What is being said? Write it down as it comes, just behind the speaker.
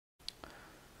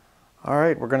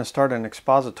Alright, we're going to start an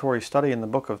expository study in the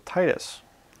book of Titus.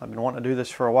 I've been wanting to do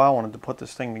this for a while, wanted to put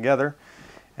this thing together,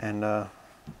 and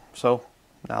so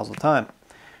now's the time.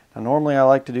 Now normally I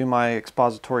like to do my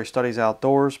expository studies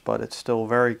outdoors, but it's still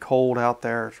very cold out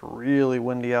there. It's really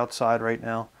windy outside right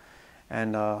now,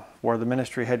 and where the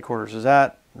ministry headquarters is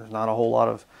at, there's not a whole lot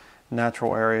of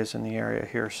natural areas in the area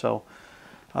here, so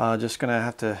just going to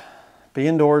have to be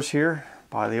indoors here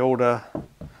by the old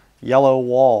yellow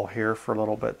wall here for a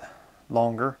little bit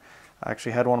longer. I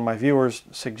actually had one of my viewers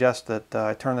suggest that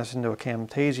I turn this into a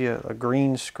Camtasia, a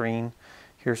green screen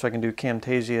here, so I can do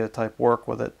Camtasia type work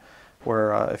with it,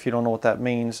 where if you don't know what that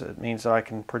means, it means that I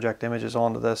can project images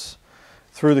onto this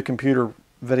through the computer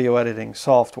video editing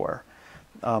software,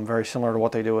 very similar to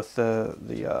what they do with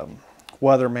the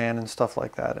weatherman and stuff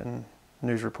like that in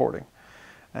news reporting.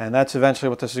 And that's eventually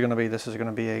what this is going to be. This is going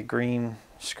to be a green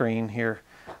screen here.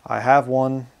 I have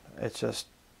one, it's just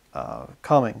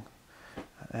coming.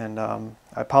 And I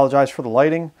apologize for the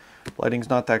lighting. Lighting's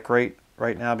not that great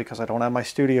right now because I don't have my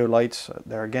studio lights.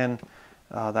 There again,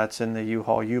 that's in the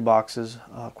U-Haul U-boxes.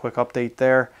 Quick update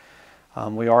there.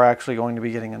 We are actually going to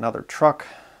be getting another truck,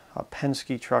 a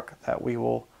Penske truck, that we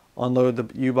will unload the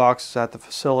U-boxes at the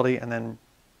facility and then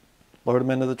load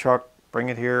them into the truck, bring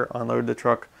it here, unload the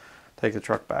truck, take the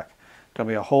truck back. It's going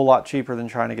to be a whole lot cheaper than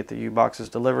trying to get the U-boxes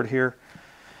delivered here.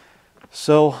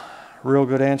 So, real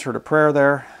good answer to prayer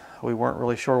there. We weren't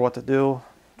really sure what to do,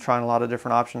 trying a lot of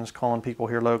different options, calling people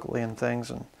here locally and things,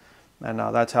 and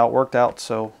that's how it worked out.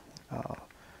 So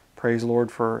praise the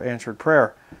Lord for answered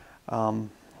prayer.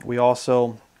 We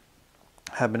also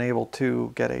have been able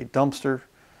to get a dumpster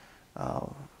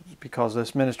because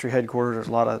this ministry headquarters, there's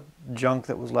a lot of junk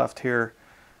that was left here,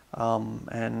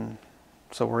 and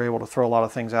so we're able to throw a lot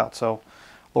of things out. So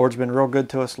Lord's been real good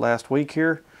to us last week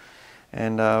here,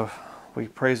 and we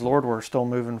praise the Lord, we're still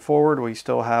moving forward. We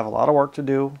still have a lot of work to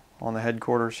do on the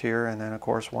headquarters here, and then of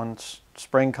course once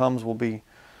spring comes we'll be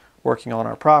working on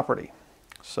our property.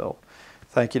 So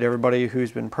thank you to everybody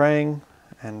who's been praying,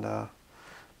 and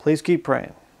please keep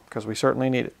praying because we certainly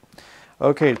need it.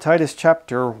 Okay, Titus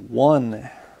chapter 1. This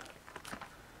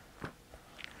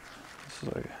is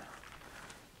a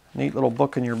neat little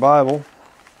book in your Bible.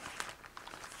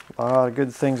 A lot of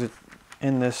good things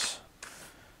in this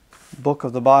book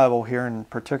of the Bible here, and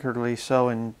particularly so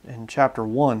in chapter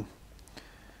 1.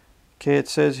 Okay, it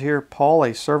says here, Paul,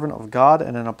 a servant of God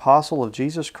and an apostle of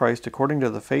Jesus Christ, according to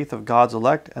the faith of God's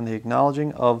elect and the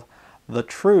acknowledging of the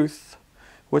truth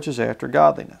which is after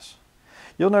godliness.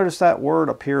 You'll notice that word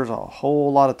appears a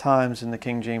whole lot of times in the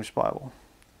King James Bible.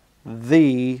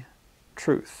 The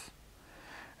truth.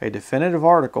 A definitive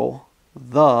article,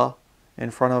 the,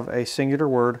 in front of a singular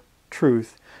word,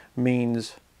 truth,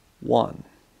 means one.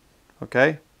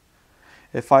 Okay?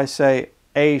 If I say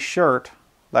a shirt,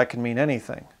 that can mean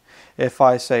anything. If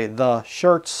I say the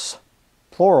shirts,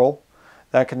 plural,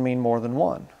 that can mean more than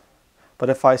one. But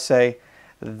if I say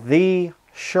the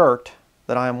shirt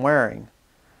that I am wearing,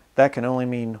 that can only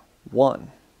mean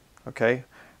one. Okay?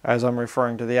 As I'm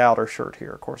referring to the outer shirt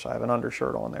here. Of course, I have an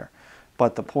undershirt on there.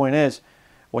 But the point is,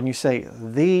 when you say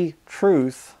the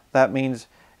truth, that means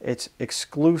it's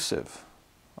exclusive.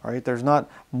 All right, there's not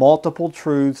multiple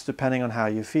truths depending on how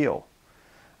you feel.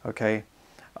 Okay,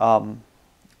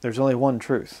 there's only one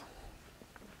truth.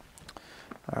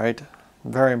 All right,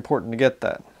 very important to get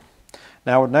that.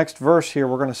 Now, with next verse here,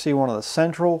 we're going to see one of the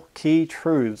central key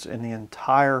truths in the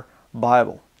entire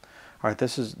Bible. All right,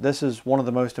 this is one of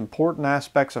the most important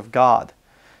aspects of God.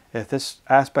 If this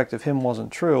aspect of Him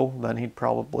wasn't true, then He'd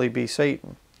probably be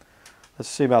Satan. Let's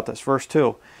see about this. Verse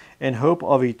 2. In hope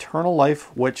of eternal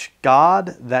life, which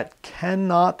God that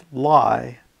cannot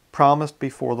lie promised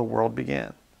before the world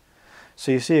began.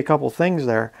 So you see a couple things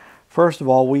there. First of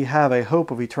all, we have a hope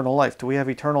of eternal life. Do we have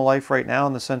eternal life right now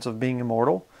in the sense of being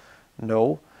immortal?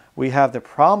 No. We have the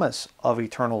promise of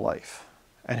eternal life.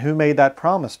 And who made that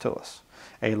promise to us?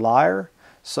 A liar?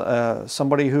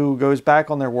 Somebody who goes back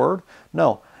on their word?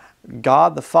 No.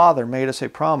 God the Father made us a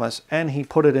promise, and He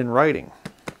put it in writing.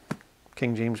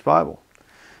 King James Bible.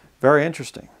 Very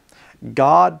interesting.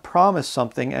 God promised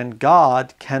something, and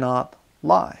God cannot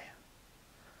lie.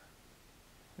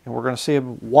 And we're going to see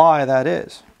why that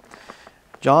is.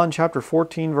 John chapter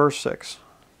 14, verse 6.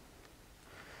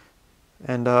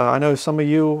 And I know some of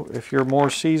you, if you're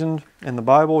more seasoned in the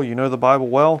Bible, you know the Bible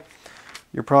well,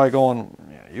 you're probably going,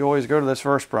 you always go to this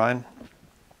verse, Brian.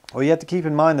 Well, you have to keep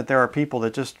in mind that there are people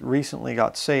that just recently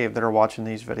got saved that are watching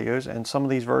these videos, and some of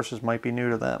these verses might be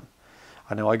new to them.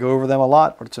 I know I go over them a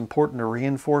lot, but it's important to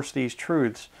reinforce these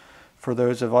truths for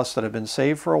those of us that have been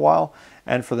saved for a while,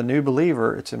 and for the new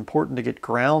believer, it's important to get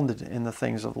grounded in the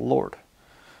things of the Lord.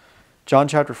 John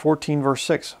chapter 14, verse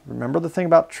 6. Remember the thing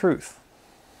about truth.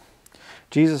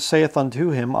 Jesus saith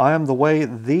unto him, I am the way,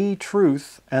 the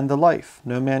truth, and the life.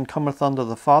 No man cometh unto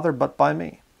the Father but by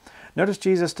me. Notice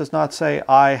Jesus does not say,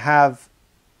 I have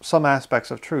some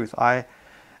aspects of truth. I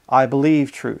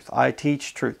believe truth. I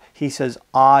teach truth. He says,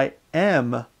 I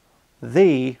am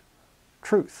the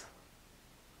truth.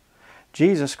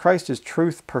 Jesus Christ is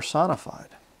truth personified.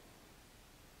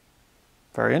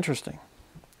 Very interesting.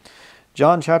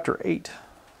 John chapter 8.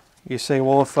 You say,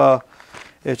 well,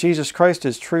 if Jesus Christ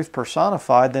is truth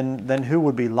personified, then who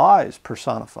would be lies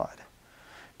personified?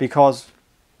 Because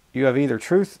you have either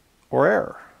truth or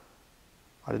error.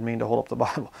 I didn't mean to hold up the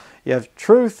Bible. You have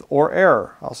truth or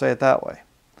error. I'll say it that way.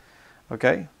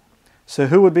 Okay? So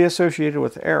who would be associated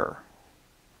with error?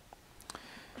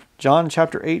 John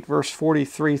chapter 8, verse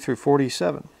 43 through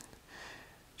 47.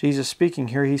 Jesus speaking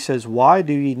here, he says, Why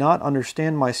do ye not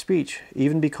understand my speech,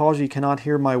 even because ye cannot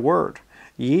hear my word?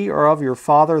 Ye are of your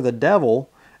father the devil,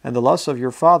 and the lusts of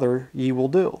your father ye will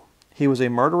do. He was a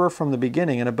murderer from the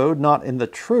beginning, and abode not in the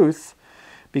truth,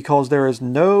 because there is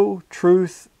no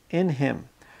truth in him.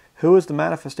 Who is the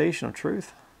manifestation of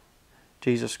truth?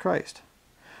 Jesus Christ.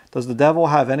 Does the devil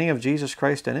have any of Jesus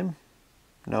Christ in him?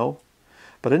 No.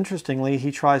 But interestingly,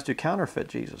 he tries to counterfeit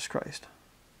Jesus Christ.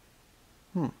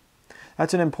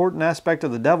 That's an important aspect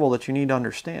of the devil that you need to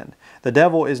understand. The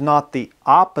devil is not the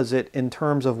opposite in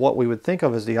terms of what we would think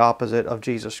of as the opposite of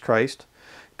Jesus Christ,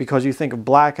 because you think of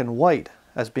black and white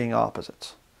as being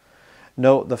opposites.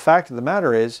 No, the fact of the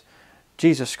matter is,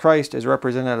 Jesus Christ is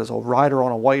represented as a rider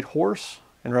on a white horse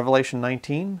in Revelation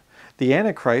 19. The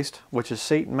Antichrist, which is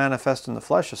Satan manifest in the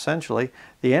flesh essentially,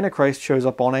 the Antichrist shows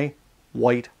up on a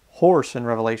white horse in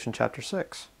Revelation chapter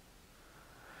 6.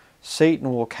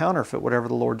 Satan will counterfeit whatever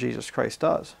the Lord Jesus Christ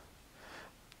does.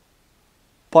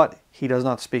 But he does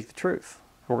not speak the truth.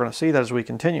 We're going to see that as we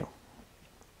continue.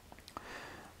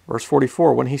 Verse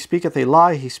 44, When he speaketh a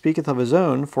lie, he speaketh of his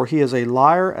own, for he is a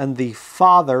liar and the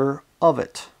father of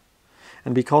it.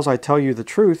 And because I tell you the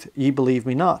truth, ye believe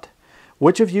me not.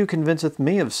 Which of you convinceth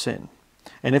me of sin?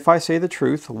 And if I say the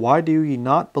truth, why do ye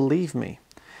not believe me?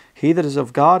 He that is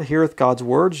of God heareth God's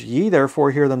words, ye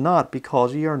therefore hear them not,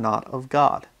 because ye are not of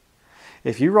God.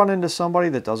 If you run into somebody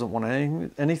that doesn't want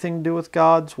anything to do with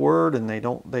God's word, and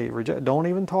don't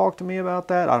even talk to me about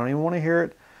that, I don't even want to hear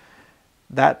it,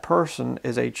 that person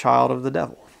is a child of the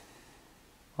devil.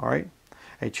 All right?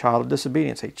 A child of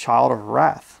disobedience, a child of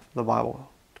wrath, the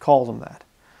Bible calls them that.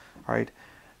 All right?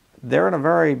 They're in a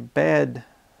very bad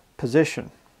position.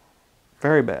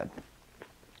 Very bad.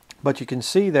 But you can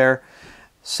see there,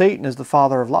 Satan is the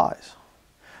father of lies.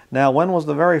 Now, when was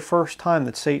the very first time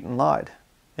that Satan lied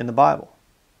in the Bible?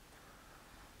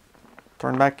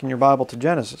 Turn back in your Bible to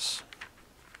Genesis.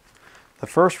 The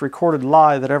first recorded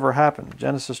lie that ever happened.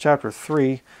 Genesis chapter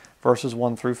 3, verses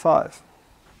 1 through 5.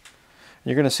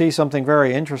 You're going to see something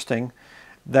very interesting,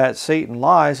 that Satan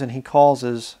lies and he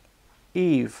causes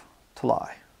Eve to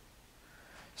lie.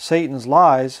 Satan's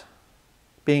lies,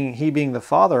 being the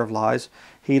father of lies,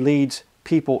 he leads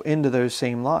people into those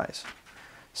same lies.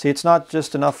 See, it's not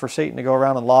just enough for Satan to go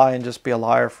around and lie and just be a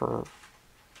liar for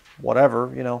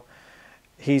whatever, you know.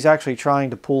 He's actually trying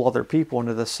to pull other people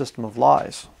into this system of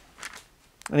lies.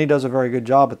 And he does a very good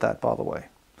job at that, by the way.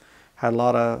 Had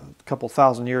a couple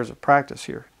thousand years of practice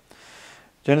here.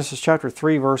 Genesis chapter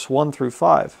 3, verse 1 through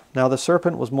 5. Now the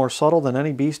serpent was more subtle than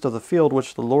any beast of the field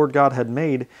which the Lord God had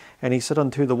made, and he said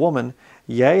unto the woman,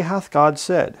 Yea, hath God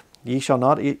said, Ye shall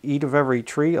not eat of every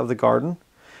tree of the garden?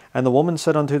 And the woman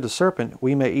said unto the serpent,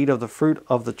 We may eat of the fruit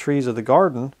of the trees of the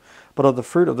garden, but of the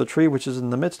fruit of the tree which is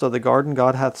in the midst of the garden,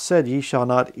 God hath said, Ye shall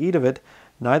not eat of it,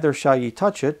 neither shall ye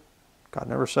touch it. God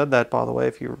never said that, by the way,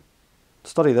 if you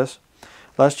study this.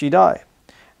 Lest ye die.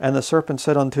 And the serpent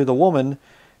said unto the woman,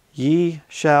 Ye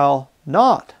shall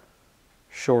not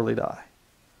surely die.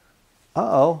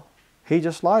 Uh-oh, he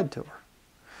just lied to her.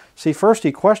 See, first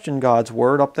he questioned God's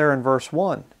word up there in verse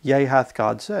 1. Yea, hath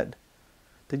God said.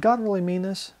 Did God really mean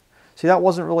this? See, that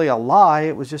wasn't really a lie.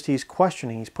 It was just he's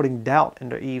questioning. He's putting doubt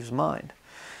into Eve's mind.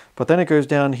 But then it goes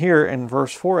down here in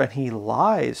verse 4, and he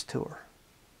lies to her.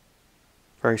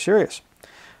 Very serious.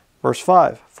 Verse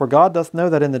 5, For God doth know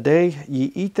that in the day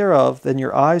ye eat thereof, then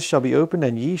your eyes shall be opened,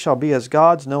 and ye shall be as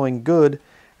gods, knowing good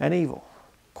and evil.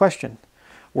 Question,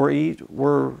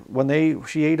 when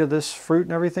she ate of this fruit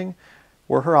and everything,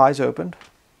 were her eyes opened?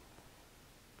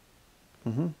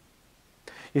 You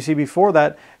see, before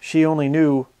that, she only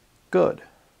knew good.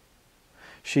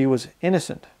 She was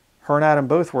innocent. Her and Adam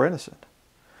both were innocent.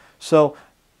 So,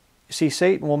 you see,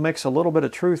 Satan will mix a little bit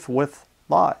of truth with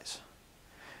lies.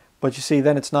 But you see,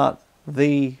 then it's not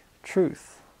the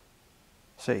truth.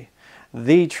 See,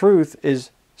 the truth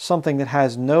is something that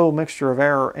has no mixture of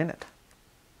error in it.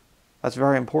 That's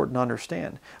very important to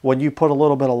understand. When you put a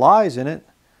little bit of lies in it,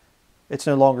 it's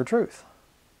no longer truth.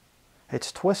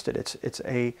 It's twisted.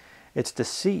 It's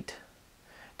deceit.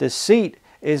 Deceit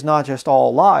is not just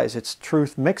all lies. It's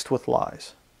truth mixed with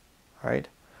lies. Right?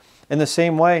 In the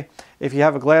same way, if you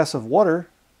have a glass of water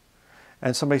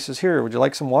and somebody says, "Here, would you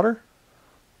like some water?"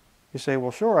 You say,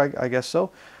 "Well, sure, I guess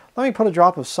so. Let me put a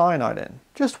drop of cyanide in."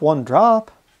 Just one drop.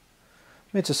 I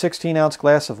mean, it's a 16-ounce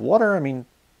glass of water. I mean,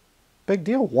 big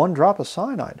deal. One drop of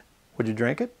cyanide. Would you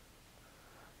drink it?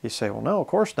 You say, "Well, no, of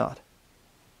course not."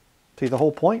 See the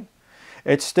whole point?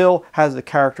 It still has the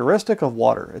characteristic of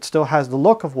water. It still has the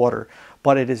look of water,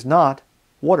 but it is not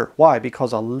water. Why?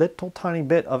 Because a little tiny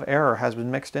bit of error has been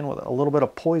mixed in with it. A little bit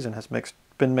of poison has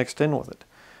been mixed in with it.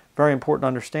 Very important to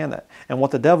understand that. And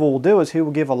what the devil will do is he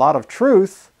will give a lot of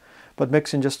truth, but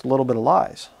mix in just a little bit of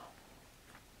lies,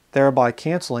 thereby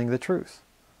canceling the truth.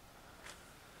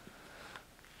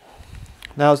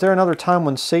 Now, is there another time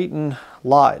when Satan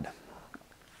lied?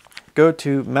 Go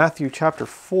to Matthew chapter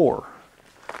 4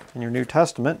 in your New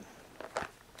Testament.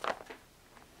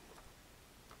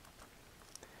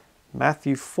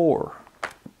 Matthew 4.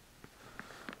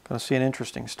 Going to see an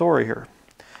interesting story here.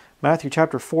 Matthew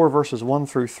chapter 4 verses 1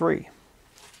 through 3.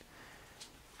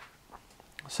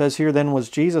 It says here, "Then was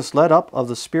Jesus led up of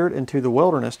the Spirit into the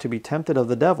wilderness to be tempted of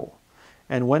the devil.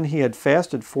 And when he had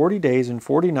fasted 40 days and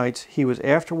 40 nights, he was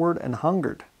afterward and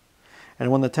hungered. And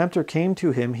when the tempter came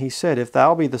to him, he said, If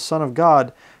thou be the Son of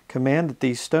God, command that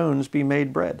these stones be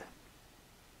made bread."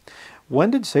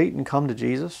 When did Satan come to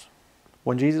Jesus?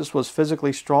 When Jesus was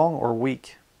physically strong or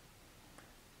weak?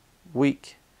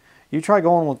 Weak. You try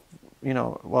going with,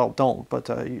 well, don't, but,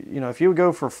 if you would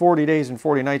go for 40 days and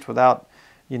 40 nights without,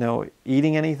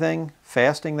 eating anything,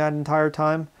 fasting that entire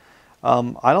time,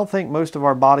 I don't think most of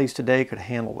our bodies today could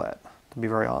handle that, to be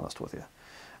very honest with you.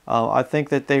 I think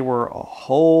that they were a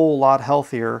whole lot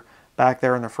healthier back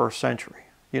there in the first century.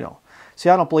 See,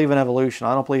 I don't believe in evolution.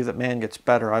 I don't believe that man gets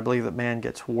better. I believe that man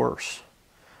gets worse.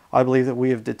 I believe that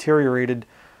we have deteriorated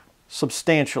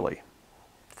substantially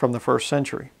from the first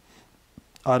century.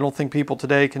 I don't think people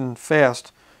today can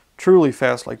fast, truly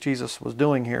fast like Jesus was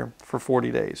doing here for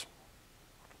 40 days.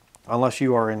 Unless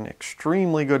you are in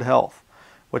extremely good health,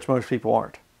 which most people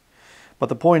aren't. But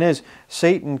the point is,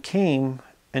 Satan came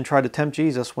and tried to tempt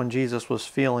Jesus when Jesus was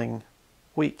feeling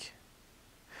weak.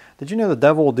 Did you know the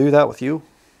devil will do that with you?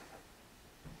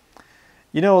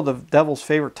 You know the devil's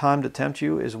favorite time to tempt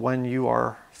you is when you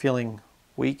are feeling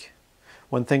weak,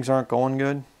 when things aren't going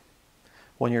good,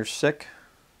 when you're sick,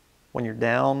 when you're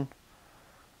down.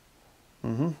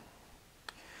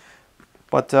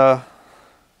 But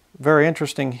very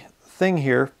interesting thing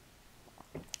here.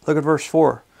 Look at verse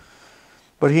 4.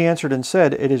 "But he answered and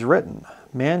said, It is written,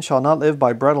 Man shall not live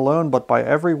by bread alone, but by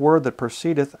every word that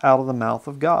proceedeth out of the mouth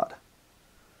of God."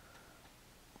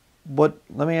 But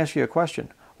let me ask you a question.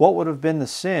 What would have been the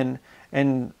sin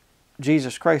in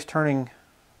Jesus Christ turning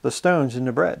the stones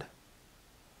into bread?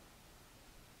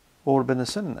 What would have been the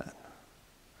sin in that?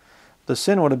 The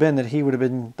sin would have been that he would have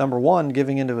been, number one,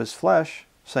 giving into his flesh,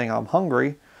 saying, "I'm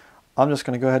hungry. I'm just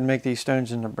going to go ahead and make these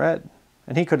stones into bread."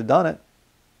 And he could have done it.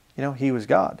 He was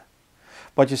God.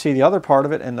 But you see, the other part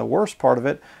of it, and the worst part of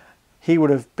it, he would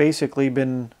have basically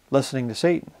been listening to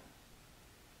Satan,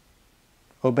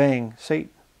 obeying Satan.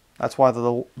 That's why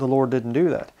the Lord didn't do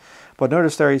that. But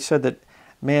notice there he said that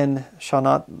man shall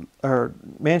not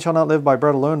live by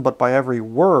bread alone, but by every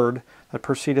word that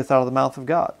proceedeth out of the mouth of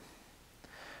God.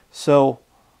 So,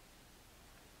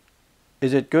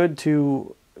 is it good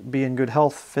to be in good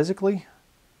health physically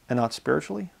and not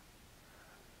spiritually?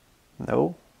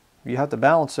 No. You have to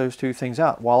balance those two things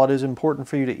out. While it is important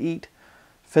for you to eat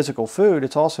physical food,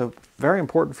 it's also very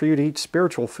important for you to eat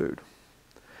spiritual food.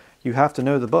 You have to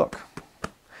know the book.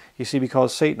 You see,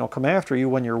 because Satan will come after you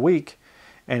when you're weak,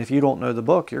 and if you don't know the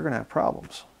book, you're going to have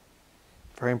problems.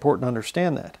 Very important to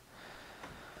understand that.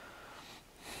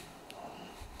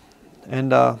 And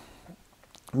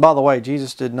by the way,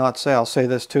 Jesus did not say, I'll say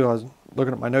this too, I was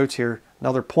looking at my notes here,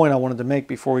 another point I wanted to make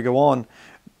before we go on.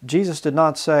 Jesus did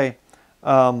not say,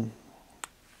 now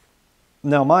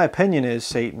my opinion is,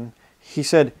 Satan, he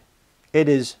said, "It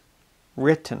is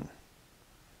written."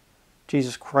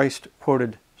 Jesus Christ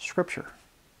quoted Scripture.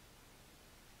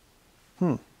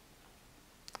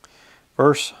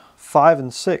 Verse 5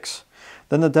 and 6.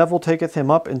 "Then the devil taketh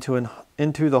him up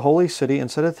into the holy city,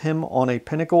 and setteth him on a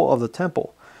pinnacle of the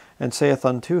temple, and saith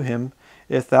unto him,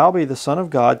 If thou be the Son of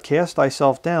God, cast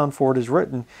thyself down, for it is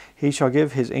written, He shall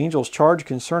give his angels charge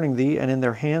concerning thee, and in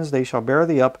their hands they shall bear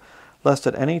thee up, lest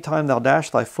at any time thou dash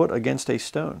thy foot against a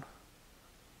stone.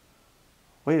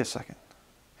 Wait a second.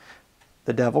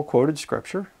 The devil quoted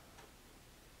Scripture?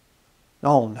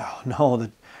 No.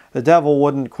 The devil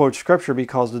wouldn't quote Scripture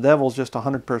because the devil's just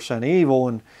 100%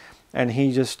 evil, and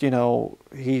he just,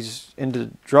 he's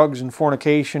into drugs and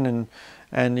fornication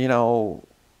and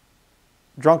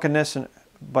drunkenness,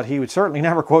 but he would certainly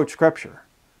never quote Scripture.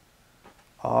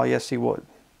 Oh, yes, he would.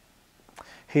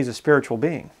 He's a spiritual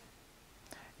being.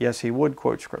 Yes, he would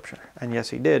quote Scripture. And yes,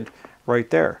 he did right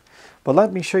there. But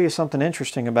let me show you something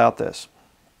interesting about this.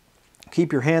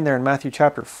 Keep your hand there in Matthew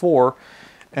chapter 4.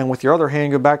 And with your other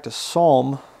hand, go back to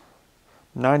Psalm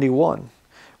 91.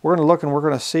 We're going to look and we're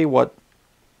going to see what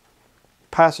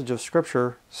passage of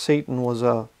Scripture Satan was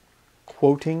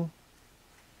quoting.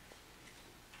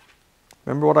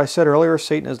 Remember what I said earlier?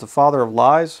 Satan is the father of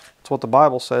lies. That's what the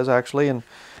Bible says, actually. And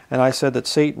I said that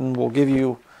Satan will give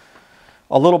you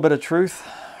a little bit of truth,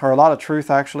 or a lot of truth,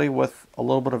 actually, with a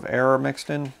little bit of error mixed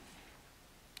in.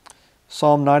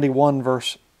 Psalm 91,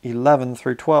 verse 11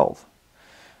 through 12.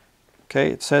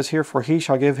 Okay, it says here, "For he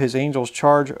shall give his angels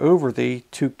charge over thee,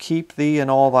 to keep thee in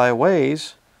all thy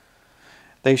ways.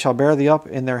 They shall bear thee up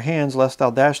in their hands, lest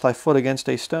thou dash thy foot against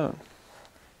a stone."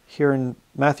 Here in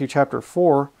Matthew chapter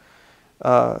 4,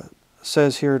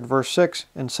 says here in verse 6,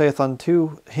 "And saith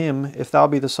unto him, If thou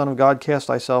be the Son of God, cast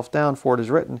thyself down, for it is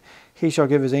written, He shall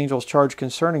give his angels charge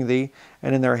concerning thee,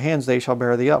 and in their hands they shall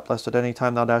bear thee up, lest at any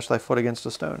time thou dash thy foot against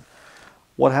a stone."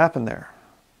 What happened there?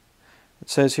 It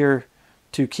says here,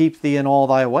 "to keep thee in all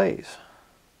thy ways."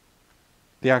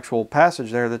 The actual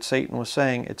passage there that Satan was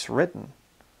saying, it's written.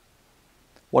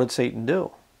 What did Satan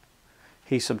do?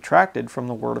 He subtracted from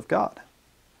the Word of God.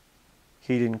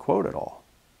 He didn't quote it all.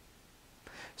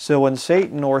 So when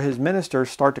Satan or his ministers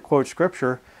start to quote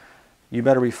Scripture, you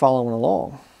better be following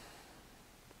along.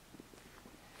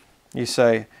 You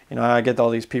say, I get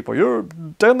all these people,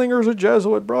 Denlinger's a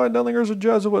Jesuit, Brian Denlinger's a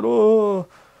Jesuit. Oh.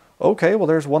 Okay, well,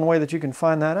 there's one way that you can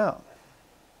find that out.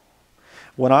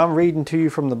 When I'm reading to you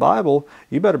from the Bible,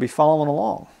 you better be following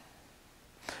along.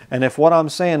 And if what I'm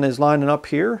saying is lining up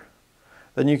here,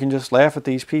 then you can just laugh at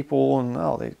these people and,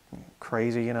 they're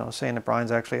crazy, saying that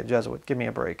Brian's actually a Jesuit. Give me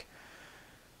a break.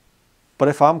 But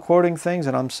if I'm quoting things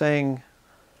and I'm saying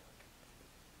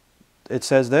it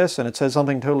says this and it says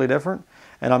something totally different,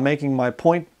 and I'm making my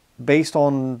point based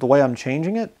on the way I'm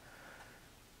changing it,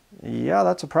 yeah,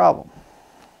 that's a problem.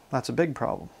 That's a big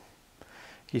problem.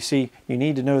 You see, you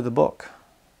need to know the book.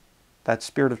 That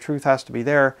Spirit of truth has to be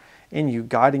there in you,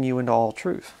 guiding you into all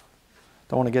truth.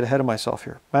 Don't want to get ahead of myself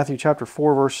here. Matthew chapter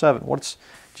 4, verse 7. What's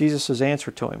Jesus'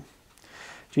 answer to him?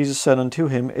 Jesus said unto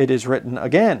him, "It is written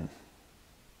again."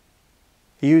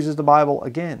 He uses the Bible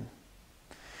again.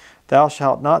 "Thou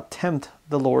shalt not tempt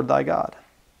the Lord thy God."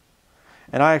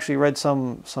 And I actually read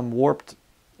some warped,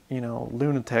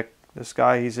 lunatic. This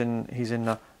guy, he's in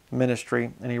a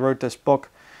ministry, and he wrote this book,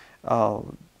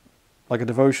 like a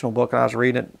devotional book, and I was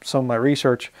reading it, some of my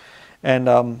research,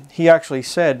 and he actually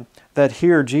said that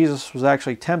here Jesus was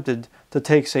actually tempted to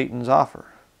take Satan's offer.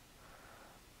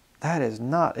 That is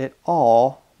not at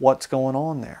all what's going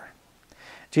on there.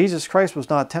 Jesus Christ was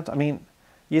not tempted. I mean,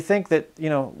 you think that,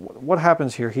 what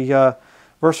happens here? He,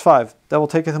 verse 5, "Devil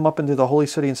taketh him up into the holy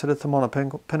city and sitteth him on a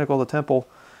pinnacle of the temple,"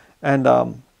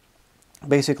 and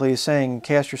basically he's saying,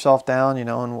 cast yourself down, and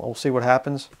we'll see what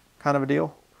happens, kind of a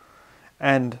deal.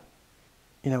 And,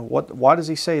 why does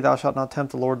he say, "Thou shalt not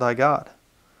tempt the Lord thy God"?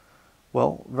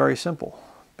 Well, very simple.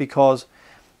 Because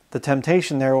the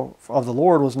temptation there of the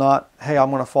Lord was not, hey,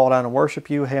 I'm going to fall down and worship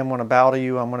you. Hey, I'm going to bow to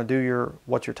you. I'm going to do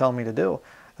what you're telling me to do.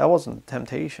 That wasn't the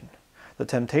temptation. The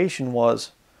temptation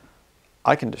was,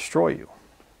 I can destroy you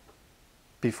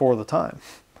before the time.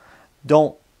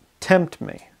 Don't tempt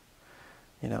me.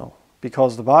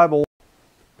 Because the Bible,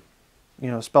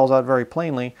 spells out very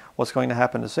plainly what's going to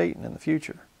happen to Satan in the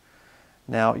future.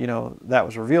 Now, that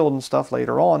was revealed and stuff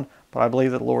later on, but I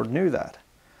believe that the Lord knew that.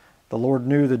 The Lord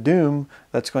knew the doom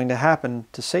that's going to happen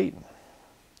to Satan.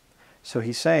 So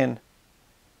he's saying,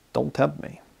 don't tempt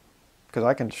me, because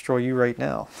I can destroy you right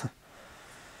now.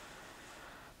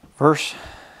 Verse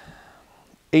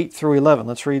 8 through 11,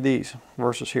 let's read these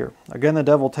verses here. "Again the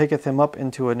devil taketh him up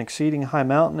into an exceeding high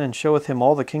mountain, and showeth him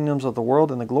all the kingdoms of the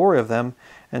world and the glory of them,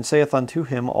 and saith unto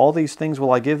him, All these things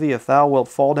will I give thee, if thou wilt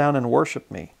fall down and worship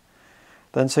me.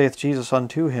 Then saith Jesus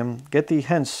unto him, Get thee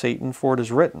hence, Satan, for it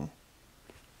is written."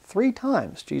 3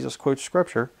 times Jesus quotes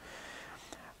Scripture.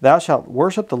 "Thou shalt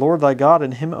worship the Lord thy God,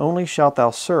 and him only shalt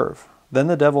thou serve. Then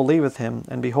the devil leaveth him,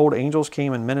 and behold, angels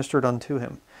came and ministered unto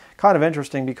him." Kind of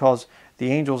interesting, because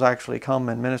the angels actually come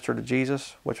and minister to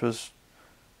Jesus, which was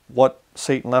what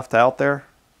Satan left out there,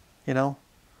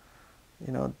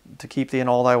 you know, to keep thee in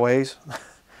all thy ways.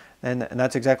 And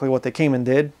that's exactly what they came and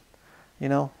did, you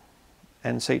know,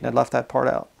 and Satan had left that part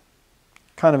out.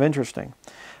 Kind of interesting.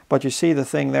 But you see the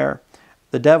thing there.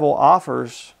 The devil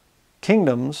offers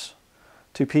kingdoms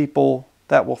to people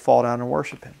that will fall down and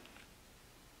worship him.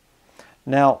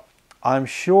 Now, I'm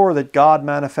sure that God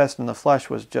manifest in the flesh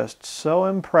was just so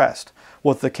impressed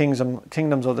with the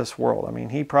kingdoms of this world. I mean,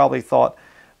 he probably thought,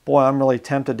 boy, I'm really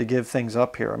tempted to give things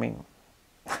up here. I mean,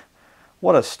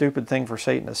 what a stupid thing for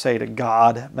Satan to say to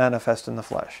God manifest in the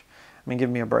flesh. I mean, give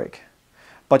me a break.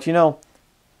 But you know,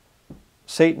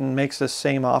 Satan makes this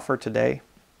same offer today.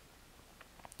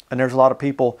 And there's a lot of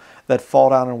people that fall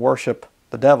down and worship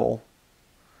the devil.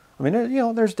 I mean, you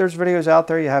know, there's videos out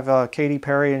there. You have Katy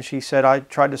Perry, and she said, I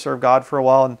tried to serve God for a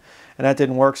while, and that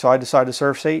didn't work, so I decided to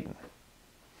serve Satan.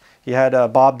 You had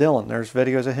Bob Dylan. There's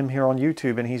videos of him here on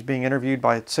YouTube, and he's being interviewed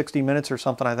by 60 Minutes or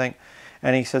something, I think.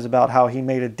 And he says about how he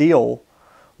made a deal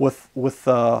with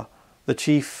the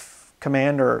chief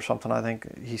commander or something, I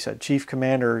think he said, chief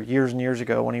commander years and years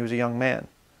ago when he was a young man,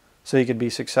 so he could be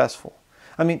successful.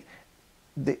 I mean,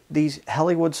 these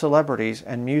Hollywood celebrities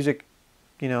and music,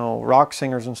 you know, rock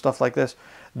singers and stuff like this,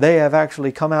 they have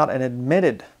actually come out and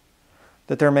admitted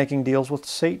that they're making deals with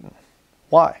Satan.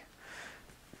 Why?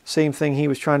 Same thing he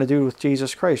was trying to do with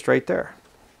Jesus Christ right there.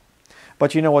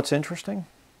 But you know what's interesting?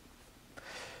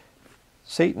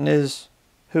 Satan is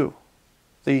who?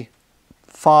 The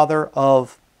father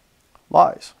of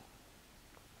lies.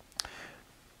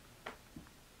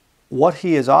 What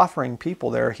he is offering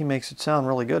people there, he makes it sound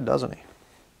really good, doesn't he?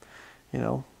 You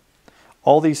know,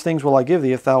 all these things will I give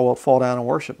thee if thou wilt fall down and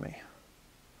worship me.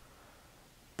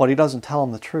 But he doesn't tell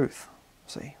them the truth,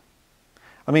 see.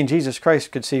 I mean, Jesus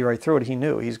Christ could see right through it. He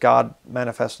knew. He's God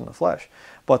manifest in the flesh.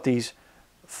 But these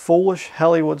foolish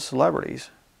Hollywood celebrities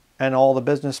and all the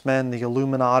businessmen, the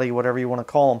Illuminati, whatever you want to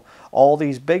call them, all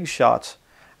these big shots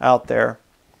out there,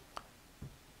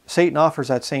 Satan offers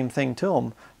that same thing to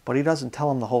them, but he doesn't tell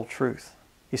them the whole truth.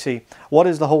 You see, what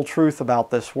is the whole truth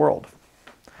about this world?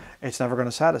 It's never going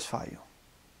to satisfy you.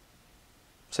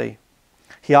 See,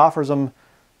 he offers them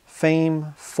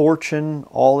fame, fortune,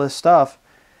 all this stuff,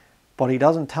 but he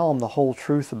doesn't tell them the whole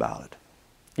truth about it.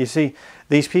 You see,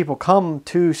 these people come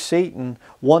to Satan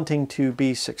wanting to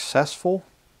be successful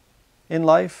in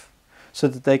life so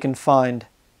that they can find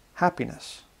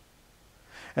happiness.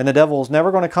 And the devil is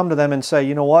never going to come to them and say,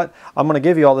 you know what, I'm going to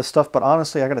give you all this stuff, but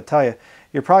honestly, I got to tell you,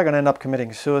 you're probably going to end up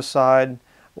committing suicide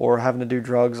or having to do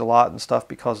drugs a lot and stuff,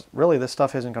 because really this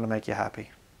stuff isn't going to make you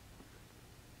happy.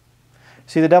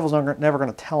 See, the devil's never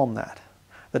going to tell them that.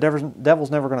 The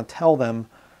devil's never going to tell them,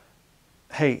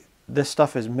 hey, this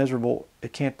stuff is miserable,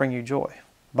 it can't bring you joy.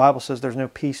 The Bible says there's no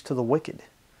peace to the wicked.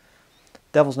 The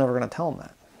devil's never going to tell them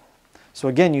that. So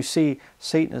again, you see,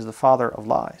 Satan is the father of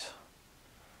lies.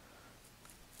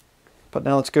 But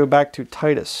now let's go back to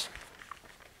Titus.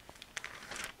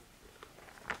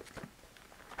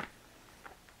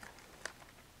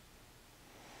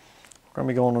 We're going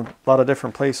to be going to a lot of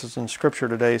different places in Scripture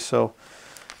today, so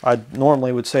I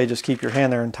normally would say just keep your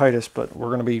hand there in Titus, but we're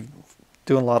going to be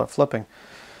doing a lot of flipping.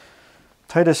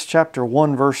 Titus chapter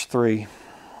 1, verse 3.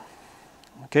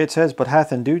 Okay, it says, but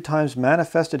hath in due times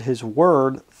manifested his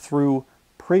word through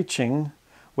preaching,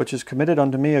 which is committed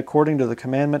unto me according to the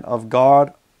commandment of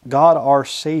God our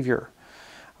Savior.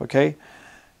 Okay,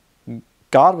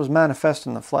 God was manifest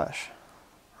in the flesh.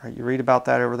 Right? You read about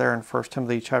that over there in 1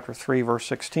 Timothy chapter 3, verse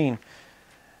 16.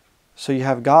 So you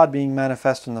have God being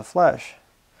manifest in the flesh.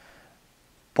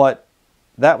 But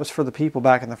that was for the people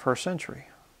back in the first century.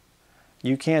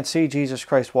 You can't see Jesus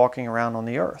Christ walking around on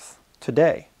the earth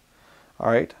today. All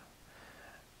right?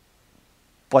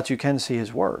 But you can see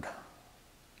his word.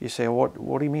 You say, what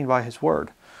do you mean by his word?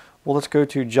 Well, let's go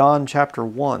to John chapter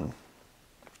 1. I'm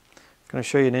going to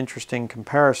show you an interesting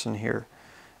comparison here.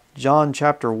 John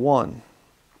chapter 1.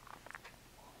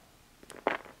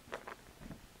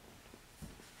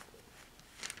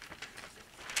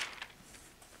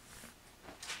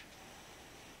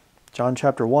 John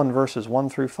chapter 1, verses 1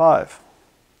 through 5.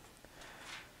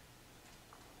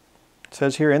 It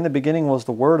says here, in the beginning was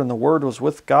the Word, and the Word was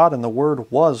with God, and the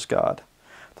Word was God.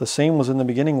 The same was in the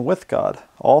beginning with God.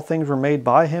 All things were made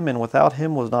by him, and without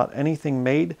him was not anything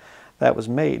made that was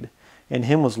made. In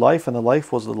him was life, and the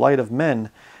life was the light of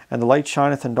men. And the light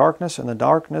shineth in darkness, and the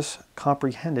darkness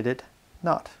comprehended it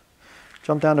not.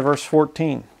 Jump down to verse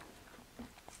 14.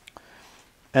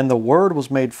 And the Word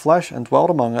was made flesh and dwelt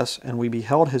among us, and we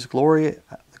beheld his glory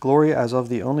as of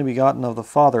the only begotten of the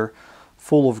Father,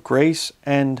 full of grace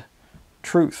and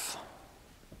truth.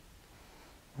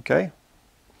 Okay?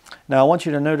 Now I want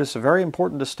you to notice a very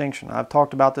important distinction. I've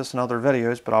talked about this in other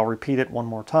videos, but I'll repeat it one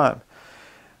more time.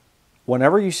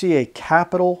 Whenever you see a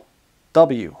capital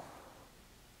W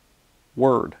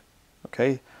word,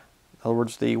 okay, in other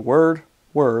words, the word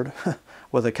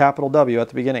with a capital W at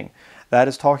the beginning, that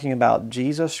is talking about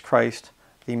Jesus Christ,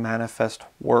 the manifest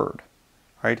Word,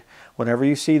 right? Whenever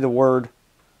you see the word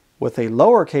with a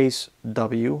lowercase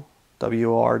w,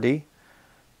 W-O-R-D,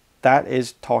 that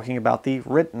is talking about the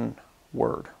written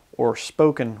word or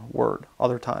spoken word.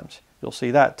 Other times you'll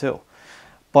see that too.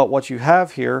 But what you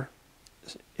have here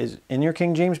is in your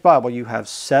King James Bible, you have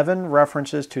 7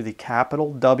 references to the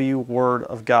capital W Word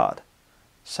of God.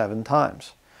 7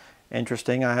 times.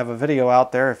 Interesting. I have a video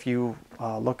out there. If you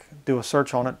do a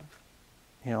search on it,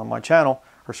 on my channel,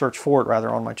 or search for it rather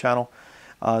on my channel,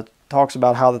 talks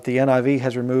about how that the NIV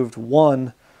has removed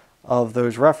 1 of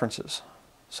those references.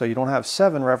 So you don't have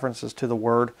 7 references to the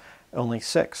word, only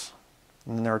 6.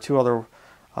 And then there are 2 other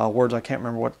words. I can't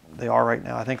remember what they are right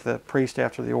now. I think the priest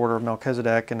after the order of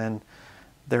Melchizedek, and then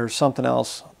there's something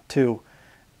else too.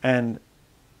 And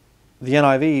the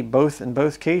NIV, in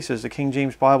both cases, the King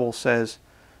James Bible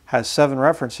has 7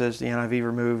 references. The NIV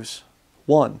removes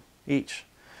 1 each.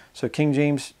 So King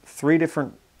James, 3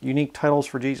 different unique titles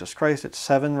for Jesus Christ. It's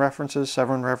 7 references,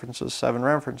 7 references, 7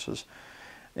 references.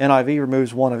 NIV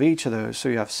removes 1 of each of those, so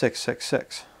you have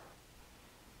 666.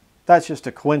 That's just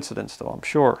a coincidence, though, I'm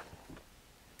sure.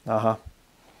 But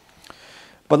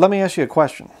let me ask you a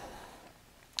question.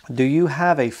 Do you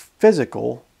have a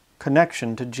physical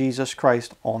connection to Jesus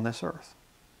Christ on this earth?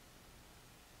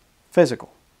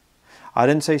 Physical. I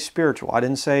didn't say spiritual. I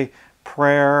didn't say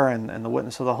prayer and the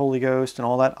witness of the Holy Ghost and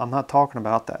all that. I'm not talking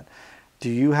about that. Do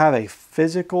you have a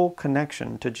physical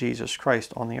connection to Jesus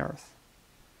Christ on the earth?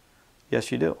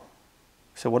 Yes, you do.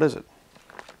 So what is it?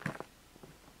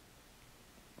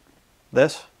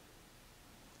 This?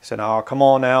 He said, oh, come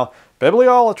on now.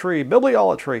 Bibliolatry,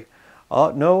 bibliolatry.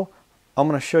 No, I'm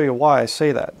going to show you why I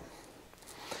say that.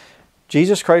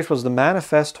 Jesus Christ was the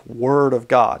manifest Word of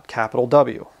God, capital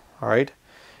W, all right?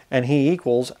 And He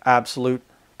equals absolute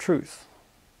truth.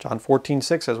 John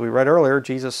 14:6, as we read earlier,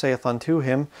 Jesus saith unto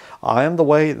him, I am the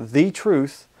way, the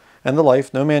truth, and the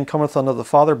life. No man cometh unto the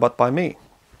Father but by me.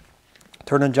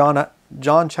 Turn to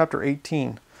John chapter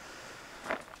 18.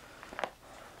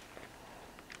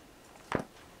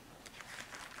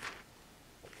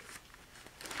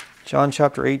 John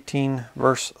chapter 18,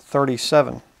 verse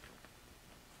 37.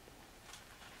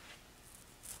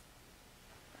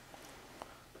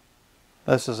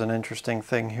 This is an interesting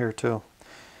thing here too.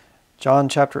 John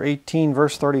chapter 18,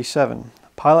 verse 37.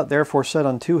 Pilate therefore said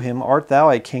unto him, Art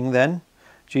thou a king then?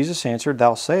 Jesus answered,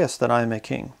 Thou sayest that I am a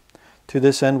king. To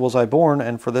this end was I born,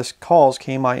 and for this cause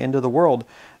came I into the world,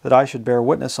 that I should bear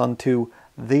witness unto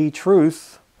the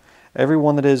truth. Every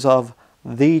one that is of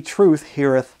the truth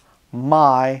heareth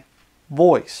my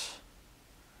voice.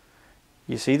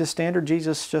 You see the standard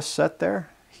Jesus just set there?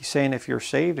 He's saying if you're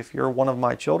saved, if you're one of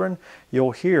my children,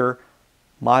 you'll hear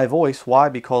my voice. Why?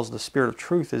 Because the Spirit of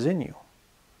truth is in you.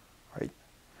 Right?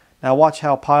 Now watch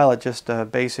how Pilate just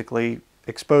basically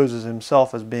exposes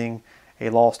himself as being a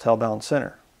lost, hell-bound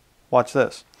sinner. Watch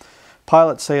this.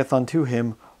 Pilate saith unto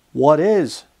him, What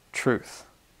is truth?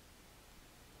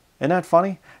 Isn't that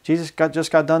funny? Jesus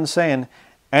just got done saying,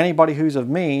 anybody who's of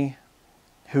me,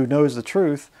 who knows the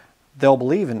truth, they'll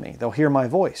believe in me. They'll hear my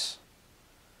voice.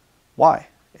 Why?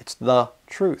 It's the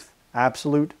truth.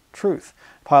 Absolute truth.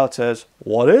 Pilate says,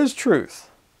 What is truth?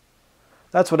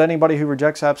 That's what anybody who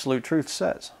rejects absolute truth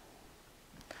says.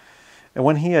 And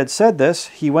when he had said this,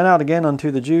 he went out again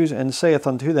unto the Jews, and saith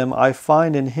unto them, I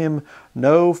find in him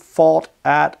no fault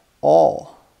at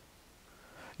all.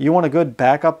 You want a good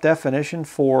backup definition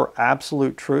for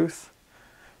absolute truth?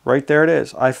 Right there it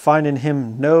is. I find in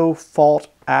him no fault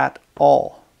at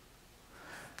all.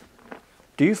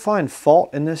 Do you find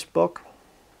fault in this book?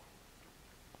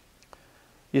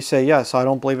 You say, yes, I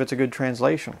don't believe it's a good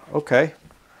translation. Okay,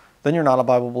 then you're not a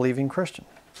Bible-believing Christian.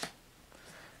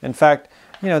 In fact,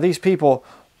 these people,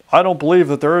 I don't believe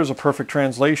that there is a perfect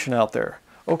translation out there.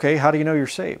 Okay, how do you know you're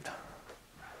saved?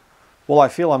 Well, I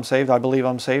feel I'm saved. I believe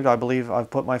I'm saved. I believe I've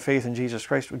put my faith in Jesus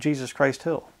Christ. Jesus Christ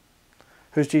who?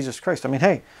 Who's Jesus Christ? I mean,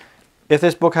 hey, if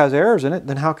this book has errors in it,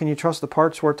 then how can you trust the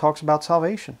parts where it talks about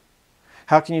salvation?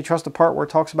 How can you trust the part where it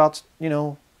talks about,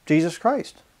 Jesus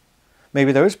Christ?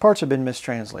 Maybe those parts have been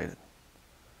mistranslated.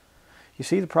 You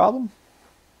see the problem?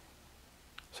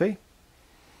 See?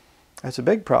 That's a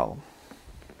big problem.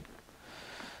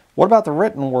 What about the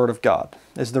written Word of God?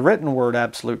 Is the written Word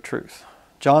absolute truth?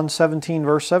 John 17,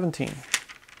 verse 17.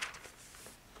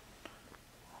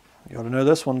 You ought to know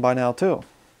this one by now too.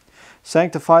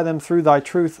 Sanctify them through thy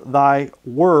truth. Thy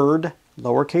word,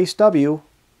 lowercase w,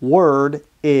 word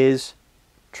is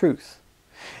truth.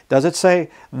 Does it say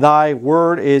thy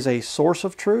word is a source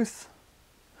of truth?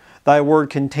 Thy word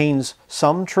contains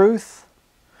some truth?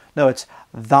 No, it's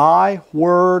thy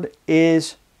word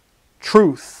is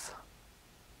truth.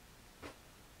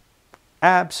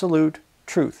 Absolute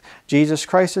truth. Jesus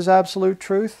Christ is absolute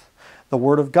truth. The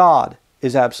Word of God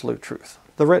is absolute truth.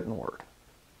 The written word.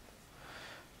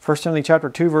 1 Timothy chapter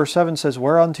 2 verse 7 says,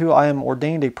 Whereunto I am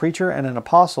ordained a preacher and an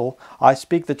apostle, I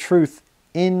speak the truth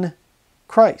in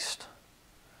Christ,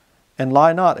 and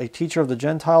lie not, a teacher of the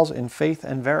Gentiles in faith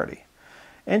and verity.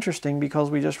 Interesting,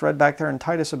 because we just read back there in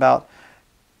Titus about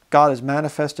God has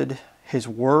manifested His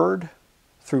Word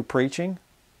through preaching.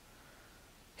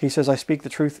 He says, I speak the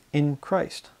truth in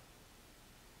Christ.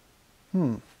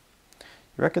 You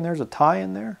reckon there's a tie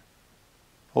in there?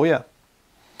 Oh yeah.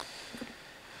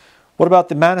 What about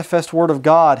the manifest Word of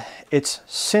God? It's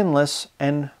sinless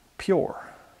and pure.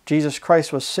 Jesus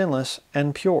Christ was sinless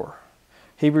and pure.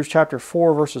 Hebrews chapter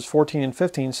 4 verses 14 and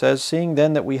 15 says, Seeing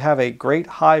then that we have a great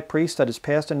high priest that is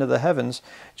passed into the heavens,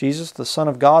 Jesus the Son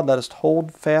of God, let us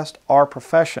hold fast our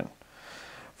profession.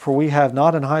 For we have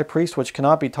not an high priest which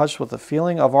cannot be touched with the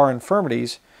feeling of our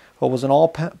infirmities, but was in all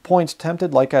points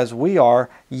tempted like as we are,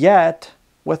 yet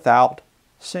without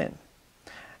sin.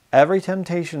 Every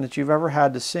temptation that you've ever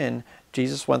had to sin,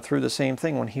 Jesus went through the same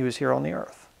thing when He was here on the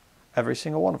earth. Every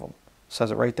single one of them. It says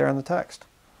it right there in the text.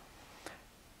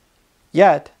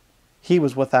 Yet, He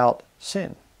was without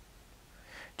sin.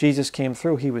 Jesus came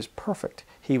through. He was perfect.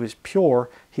 He was pure.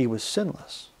 He was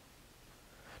sinless.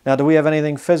 Now, do we have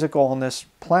anything physical on this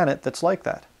planet that's like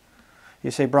that?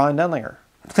 You say, Brian Denlinger,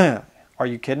 are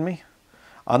you kidding me?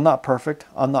 I'm not perfect.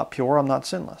 I'm not pure. I'm not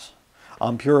sinless.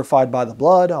 I'm purified by the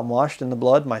blood. I'm washed in the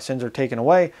blood. My sins are taken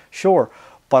away. Sure,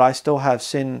 but I still have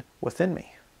sin within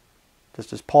me.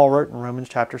 Just as Paul wrote in Romans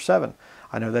chapter 7.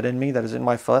 I know that in me, that is in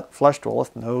my flesh,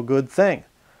 dwelleth no good thing.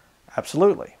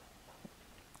 Absolutely.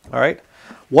 All right.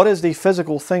 What is the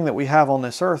physical thing that we have on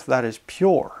this earth that is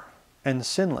pure and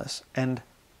sinless and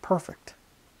perfect?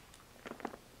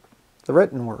 The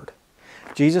written word.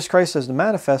 Jesus Christ is the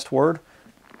manifest word.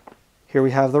 Here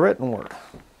we have the written word.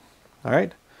 All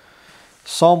right.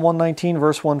 Psalm 119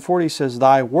 verse 140 says,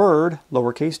 Thy word,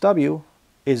 lowercase w,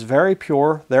 is very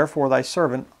pure, therefore thy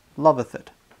servant loveth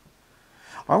it.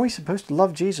 Aren't we supposed to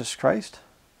love Jesus Christ?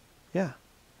 Yeah.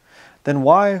 Then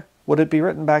why would it be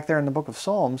written back there in the book of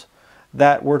Psalms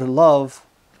that we're to love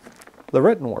the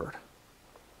written word?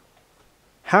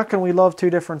 How can we love two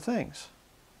different things?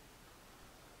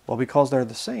 Well, because they're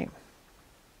the same.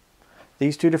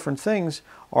 These two different things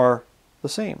are the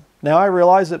same. Now, I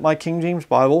realize that my King James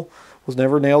Bible was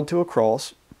never nailed to a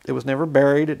cross. It was never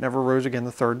buried. It never rose again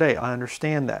the third day. I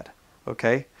understand that.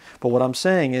 Okay? But what I'm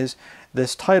saying is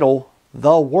this title,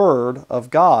 the Word of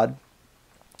God,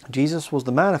 Jesus was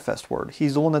the manifest Word.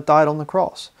 He's the one that died on the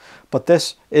cross. But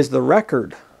this is the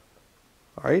record.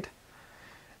 All right?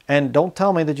 And don't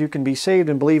tell me that you can be saved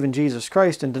and believe in Jesus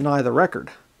Christ and deny the record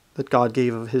that God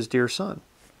gave of His dear Son.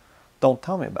 Don't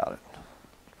tell me about it.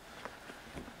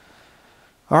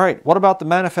 All right, what about the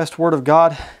manifest Word of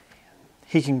God?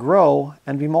 He can grow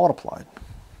and be multiplied.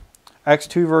 Acts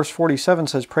 2 verse 47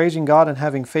 says, Praising God and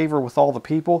having favor with all the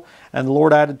people, and the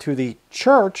Lord added to the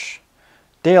church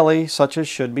daily such as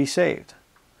should be saved.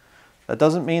 That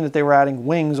doesn't mean that they were adding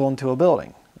wings onto a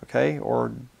building, okay?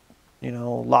 Or,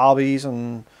 lobbies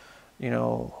and,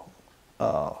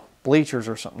 bleachers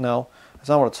or something. No, that's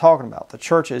not what it's talking about. The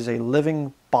church is a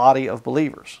living body of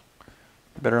believers.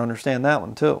 You better understand that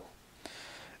one too.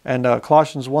 And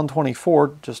Colossians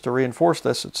 1:24, just to reinforce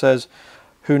this, it says,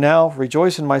 Who now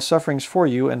rejoice in my sufferings for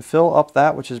you, and fill up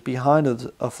that which is behind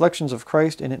the afflictions of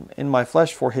Christ in my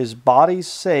flesh for His body's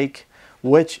sake,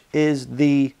 which is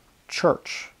the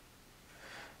church.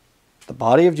 The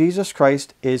body of Jesus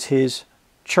Christ is His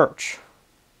church.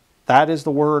 That is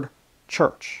the word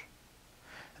church.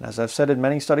 And as I've said in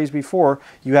many studies before,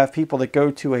 you have people that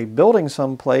go to a building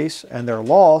someplace and they're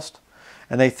lost,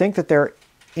 and they think that they're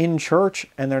in church,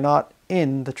 and they're not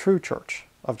in the true church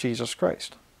of Jesus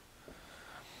Christ.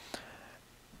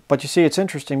 But you see, it's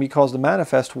interesting because the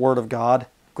manifest Word of God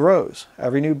grows.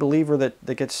 Every new believer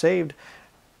that gets saved,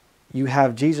 you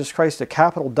have Jesus Christ, a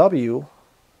capital W,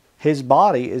 His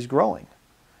body is growing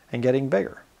and getting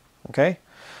bigger. Okay?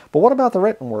 But what about the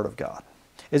written Word of God?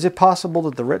 Is it possible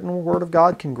that the written Word of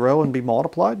God can grow and be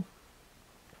multiplied?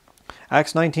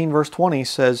 Acts 19 verse 20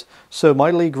 says, So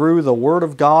mightily grew the Word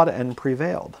of God and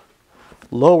prevailed.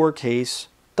 Lowercase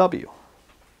w.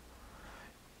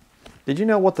 Did you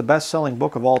know what the best-selling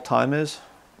book of all time is?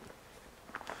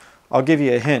 I'll give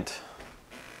you a hint.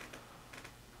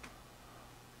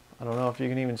 I don't know if you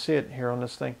can even see it here on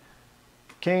this thing.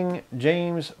 King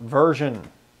James Version.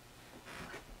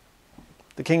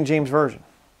 The King James Version.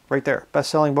 Right there.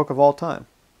 Best-selling book of all time.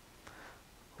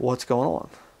 What's going on?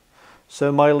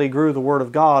 So mightily grew the word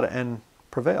of God and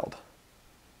prevailed.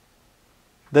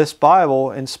 This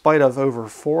Bible, in spite of over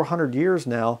 400 years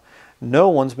now, no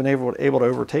one's been able to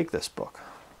overtake this book.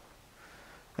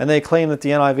 And they claim that the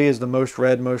NIV is the most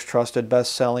read, most trusted,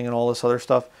 best-selling, and all this other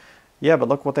stuff. Yeah, but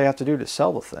look what they have to do to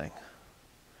sell the thing.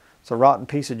 It's a rotten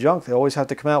piece of junk. They always have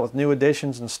to come out with new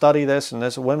editions and study this and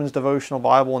this women's devotional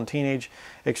Bible and teenage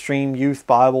extreme youth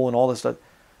Bible and all this stuff.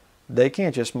 They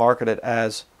can't just market it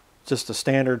as just a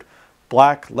standard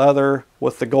black leather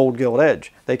with the gold gilt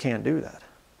edge. They can't do that.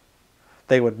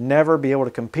 They would never be able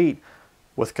to compete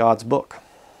with God's book.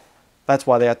 That's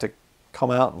why they have to come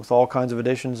out with all kinds of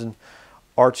editions and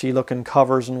artsy looking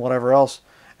covers and whatever else.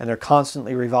 And they're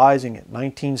constantly revising it.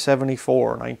 1974,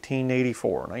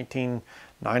 1984,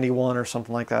 1991 or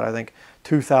something like that, I think.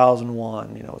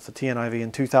 2001, you know, with the TNIV,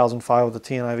 and 2005 with the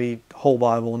TNIV whole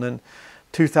Bible, and then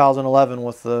 2011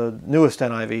 with the newest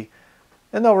NIV.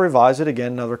 And they'll revise it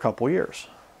again another couple years.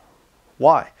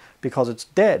 Why? Because it's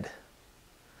dead.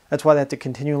 That's why they have to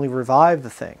continually revive the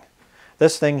thing.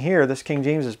 This thing here, this King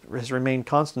James, has remained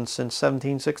constant since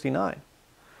 1769.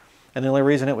 And the only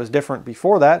reason it was different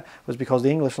before that was because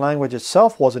the English language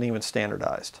itself wasn't even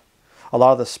standardized. A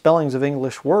lot of the spellings of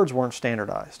English words weren't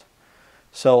standardized.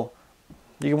 So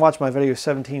you can watch my video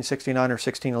 1769 or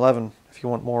 1611 if you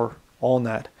want more on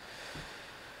that.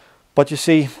 But you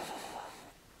see,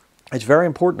 it's very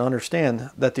important to understand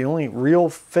that the only real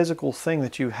physical thing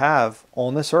that you have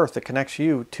on this earth that connects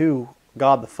you to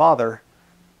God the Father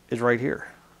is right here.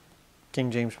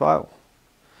 King James Bible.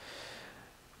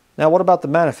 Now, what about the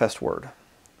manifest word?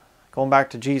 Going back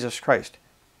to Jesus Christ.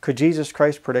 Could Jesus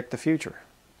Christ predict the future?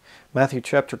 Matthew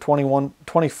chapter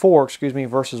 24,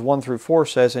 verses 1 through 4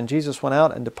 says, And Jesus went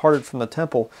out and departed from the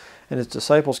temple, and his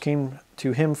disciples came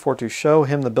to him for to show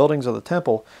him the buildings of the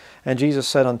temple. And Jesus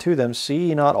said unto them, See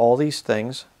ye not all these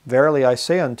things? Verily I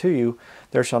say unto you,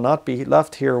 there shall not be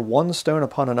left here one stone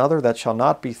upon another that shall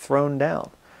not be thrown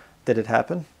down. Did it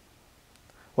happen?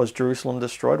 Was Jerusalem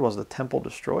destroyed? Was the temple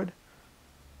destroyed?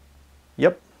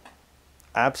 Yep,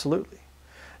 absolutely.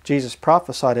 Jesus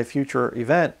prophesied a future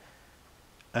event,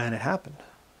 and it happened.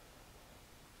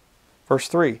 Verse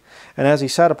 3, And as he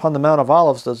sat upon the Mount of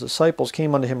Olives, the disciples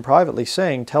came unto him privately,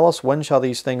 saying, Tell us, when shall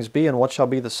these things be, and what shall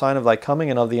be the sign of thy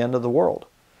coming and of the end of the world?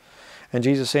 And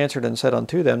Jesus answered and said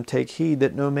unto them, Take heed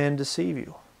that no man deceive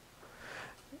you.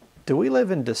 Do we live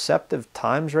in deceptive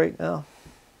times right now?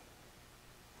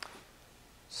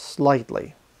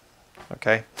 Slightly.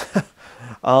 Okay?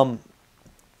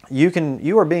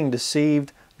 You are being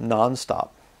deceived nonstop.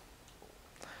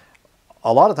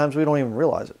 A lot of times we don't even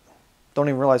realize it. Don't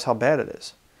even realize how bad it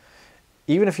is.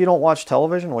 Even if you don't watch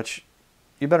television, which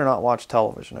you better not watch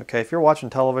television, okay? If you're watching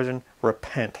television,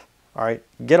 repent, all right?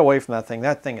 Get away from that thing.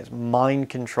 That thing is mind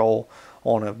control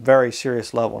on a very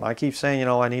serious level. And I keep saying, you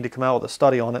know, I need to come out with a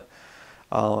study on it.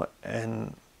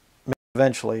 And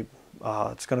eventually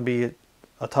it's going to be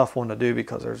a tough one to do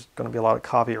because there's going to be a lot of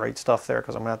copyright stuff there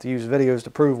because I'm going to have to use videos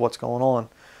to prove what's going on.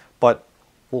 But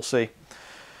we'll see.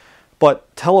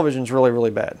 But television's really, really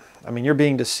bad. I mean, you're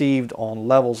being deceived on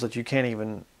levels that you can't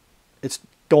even... It's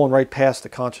going right past the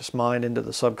conscious mind into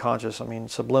the subconscious. I mean,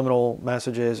 subliminal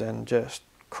messages and just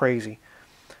crazy.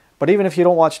 But even if you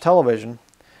don't watch television,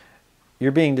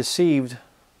 you're being deceived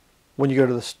when you go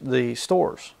to the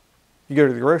stores. You go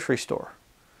to the grocery store.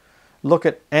 Look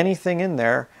at anything in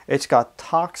there. It's got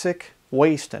toxic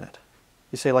waste in it.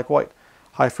 You say, like what?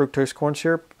 High fructose corn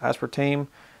syrup, aspartame,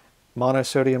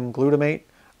 monosodium glutamate,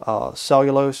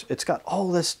 cellulose. It's got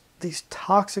all these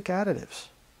toxic additives.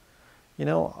 You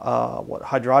know, what,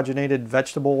 hydrogenated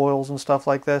vegetable oils and stuff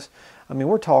like this. I mean,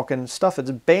 we're talking stuff that's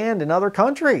banned in other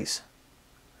countries.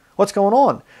 What's going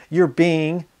on? You're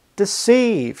being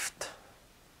deceived.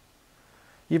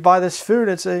 You buy this food,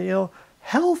 it's a, you know,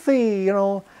 healthy, you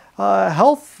know,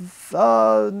 health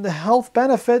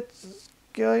benefits,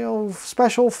 you know,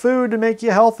 special food to make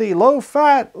you healthy, low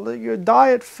fat, your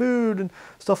diet food and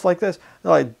stuff like this.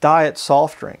 They're like diet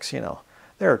soft drinks, you know.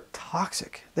 They're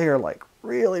toxic. They are like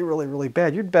really, really, really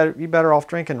bad. You're better off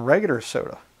drinking regular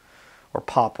soda or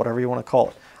pop, whatever you want to call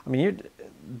it. I mean,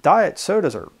 diet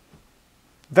sodas are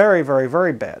very, very,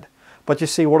 very bad. But you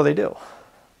see, what do?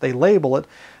 They label it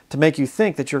to make you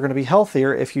think that you're going to be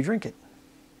healthier if you drink it.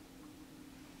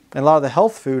 And a lot of the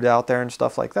health food out there and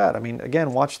stuff like that. I mean,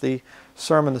 again, watch the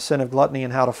sermon, The Sin of Gluttony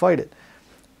and How to Fight It.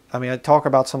 I mean, I talk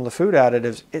about some of the food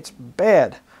additives. It's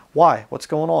bad. Why? What's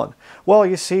going on? Well,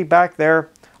 you see, back there,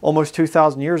 almost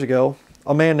 2,000 years ago,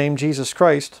 a man named Jesus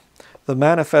Christ, the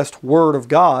manifest Word of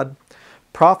God,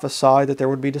 prophesied that there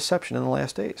would be deception in the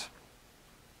last days.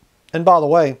 And by the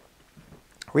way,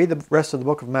 read the rest of the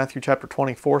book of Matthew chapter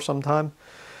 24 sometime,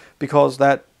 because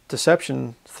that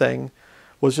deception thing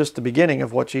was just the beginning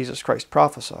of what Jesus Christ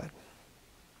prophesied.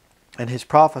 And his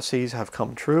prophecies have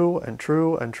come true and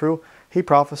true and true. He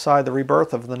prophesied the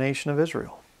rebirth of the nation of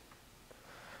Israel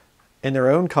in their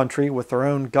own country with their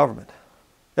own government.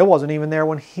 It wasn't even there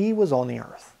when he was on the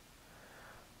earth.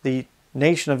 The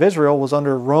nation of Israel was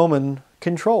under Roman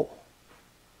control.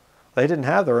 They didn't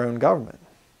have their own government.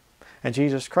 And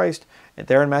Jesus Christ,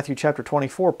 there in Matthew chapter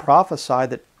 24, prophesied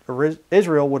that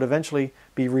Israel would eventually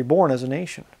be reborn as a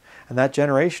nation. And that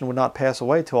generation would not pass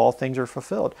away till all things are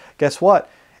fulfilled. Guess what?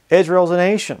 Israel's a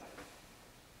nation.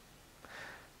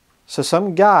 So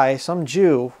some guy, some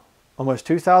Jew, almost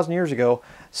 2,000 years ago,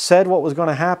 said what was going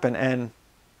to happen, and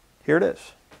here it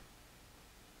is.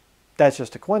 That's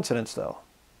just a coincidence, though.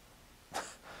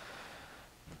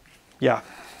 Yeah.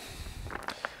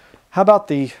 How about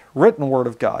the written Word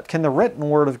of God? Can the written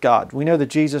Word of God, we know that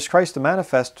Jesus Christ, the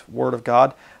manifest Word of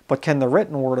God, but can the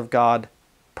written Word of God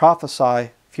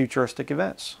prophesy futuristic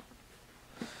events?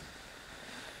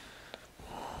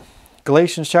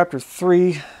 Galatians chapter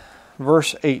 3,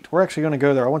 verse 8. We're actually going to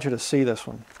go there. I want you to see this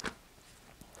one.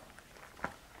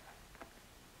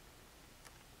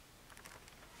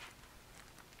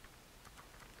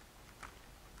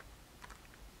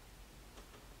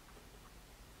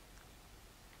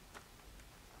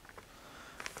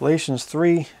 Galatians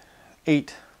 3,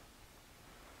 8.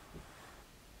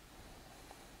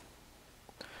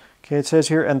 Okay, it says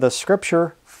here, and the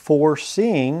scripture,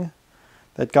 foreseeing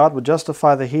that God would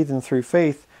justify the heathen through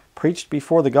faith, preached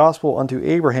before the gospel unto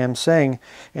Abraham, saying,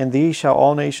 in thee shall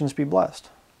all nations be blessed.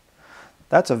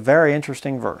 That's a very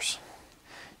interesting verse.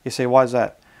 You say, why is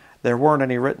that? There weren't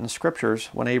any written scriptures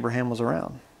when Abraham was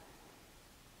around.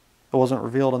 It wasn't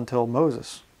revealed until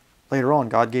Moses. Later on,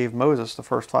 God gave Moses the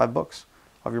first 5 books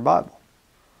of your Bible.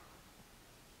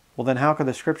 Well, then how could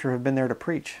the scripture have been there to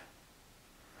preach?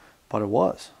 But it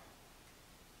was.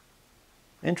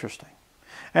 Interesting.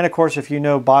 And of course, if you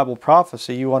know Bible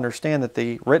prophecy, you understand that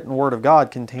the written Word of God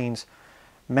contains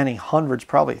many hundreds,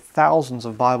 probably thousands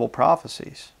of Bible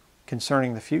prophecies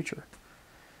concerning the future.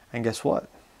 And guess what?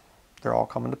 They're all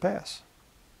coming to pass.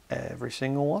 Every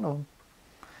single one of them.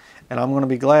 And I'm going to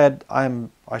be glad,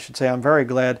 I'm very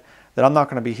glad that I'm not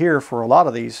going to be here for a lot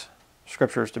of these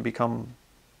scriptures to become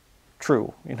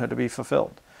true, to be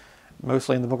fulfilled.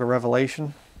 Mostly in the book of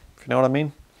Revelation, if you know what I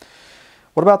mean.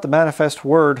 What about the manifest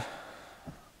Word?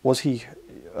 Was he,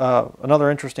 another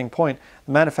interesting point,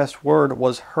 the manifest Word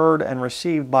was heard and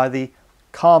received by the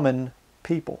common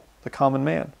people, the common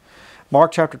man.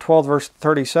 Mark chapter 12 verse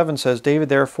 37 says, David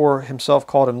therefore himself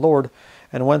called him Lord,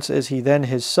 and whence is he then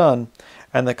his son?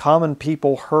 And the common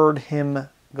people heard him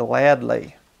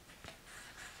gladly.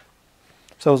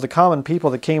 So it was the common people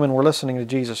that came and were listening to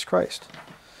Jesus Christ.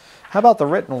 How about the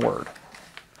written Word?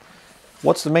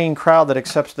 What's the main crowd that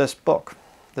accepts this book,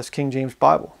 this King James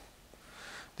Bible?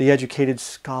 The educated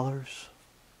scholars,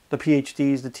 the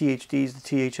PhDs, the THDs, the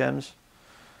THMs,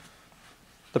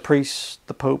 the priests,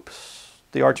 the popes,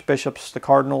 the archbishops, the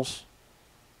cardinals.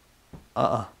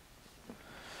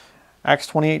 Acts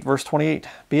 28 verse 28.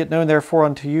 Be it known therefore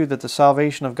unto you that the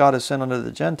salvation of God is sent unto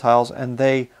the Gentiles, and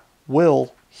they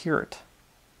will hear it.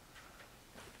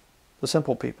 The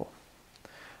simple people.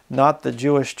 Not the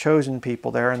Jewish chosen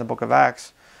people there in the book of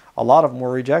Acts. A lot of them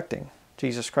were rejecting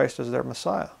Jesus Christ as their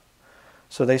Messiah.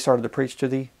 So they started to preach to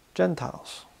the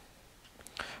Gentiles.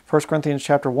 1 Corinthians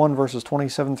chapter 1 verses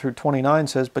 27 through 29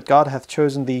 says, But God hath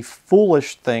chosen the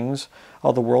foolish things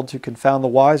of the world to confound the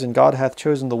wise, and God hath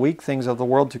chosen the weak things of the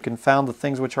world to confound the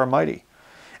things which are mighty.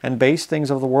 And base things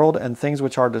of the world and things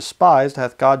which are despised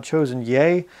hath God chosen,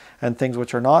 yea, and things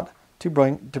which are not, to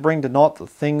bring to naught the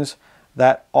things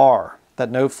that are,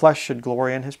 that no flesh should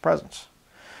glory in his presence.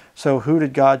 So who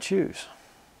did God choose?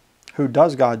 Who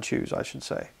does God choose, I should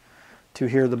say, to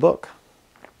hear the book?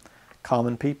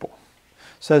 Common people.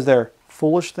 It says there,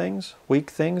 foolish things, weak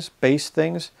things, base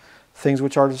things, things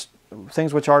which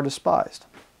are despised.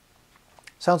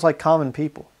 Sounds like common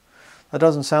people. That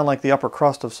doesn't sound like the upper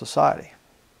crust of society,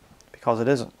 because it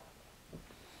isn't.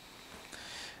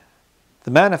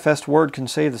 The manifest Word can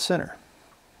save the sinner.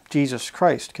 Jesus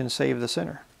Christ can save the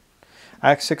sinner.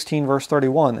 Acts 16 verse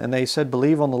 31, And they said,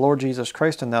 Believe on the Lord Jesus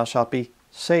Christ, and thou shalt be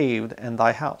saved and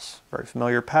thy house. Very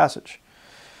familiar passage.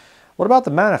 What about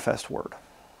the manifest Word?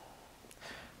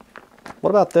 What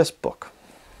about this book?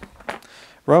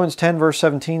 Romans 10 verse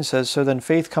 17 says, So then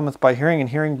faith cometh by hearing, and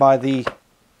hearing by the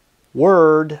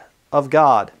Word of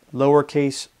God.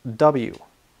 lowercase w,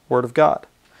 Word of God.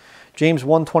 James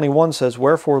 1:21 says,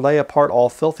 "Wherefore lay apart all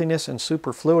filthiness and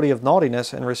superfluity of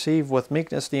naughtiness, and receive with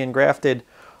meekness the engrafted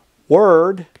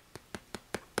Word,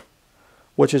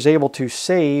 which is able to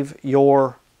save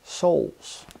your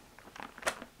souls."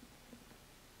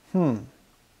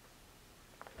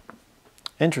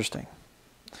 Interesting.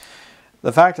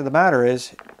 The fact of the matter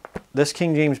is, this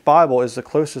King James Bible is the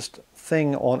closest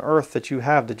thing on earth that you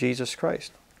have to Jesus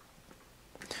Christ.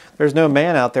 There's no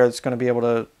man out there that's going to be able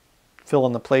to fill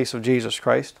in the place of Jesus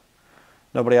Christ.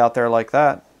 Nobody out there like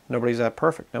that. Nobody's that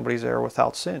perfect. Nobody's there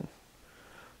without sin.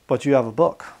 But you have a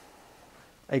book,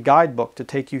 a guidebook to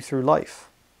take you through life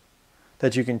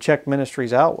that you can check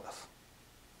ministries out with.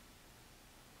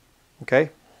 Okay?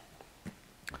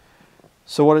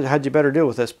 So what had you better do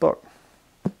with this book?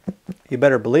 You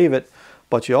better believe it,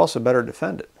 but you also better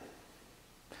defend it.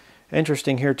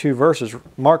 Interesting here, 2 verses.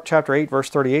 Mark chapter 8 verse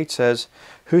 38 says,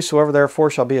 "Whosoever therefore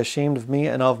shall be ashamed of me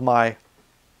and of my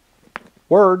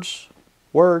words,"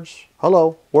 words,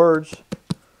 hello, words,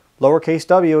 lowercase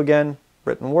w again,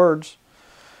 written words,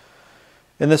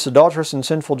 "in this adulterous and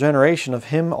sinful generation, of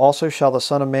him also shall the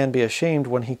Son of Man be ashamed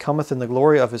when he cometh in the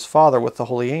glory of his Father with the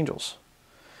holy angels."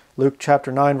 Luke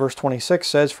chapter 9 verse 26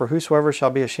 says, "For whosoever shall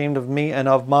be ashamed of me and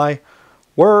of my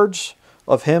words,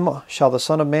 of him shall the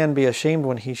Son of Man be ashamed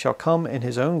when he shall come in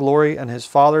his own glory and his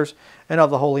Father's and of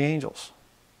the holy angels."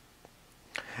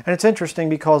 And it's interesting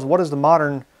because what is the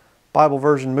modern Bible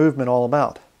version movement all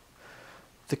about?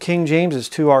 The King James is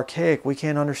too archaic. We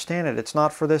can't understand it. It's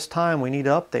not for this time. We need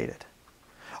to update it.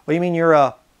 Well, you mean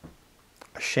you're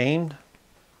ashamed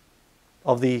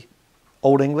of the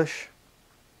Old English?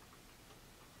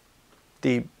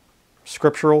 The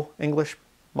scriptural English,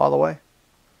 by the way?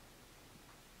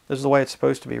 This is the way it's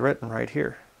supposed to be written right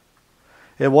here.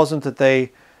 It wasn't that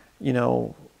they,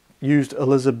 used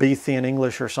Elizabethan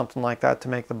English or something like that to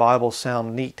make the Bible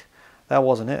sound neat. That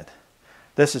wasn't it.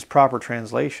 This is proper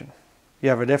translation. You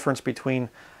have a difference between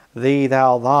thee,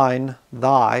 thou, thine,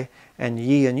 thy, and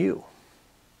ye and you.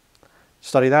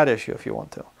 Study that issue if you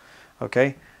want to.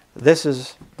 Okay? This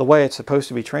is the way it's supposed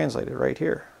to be translated right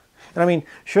here. And I mean,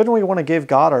 shouldn't we want to give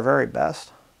God our very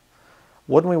best?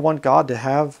 Wouldn't we want God to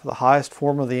have the highest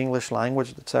form of the English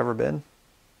language that's ever been?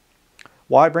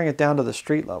 Why bring it down to the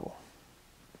street level?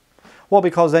 Well,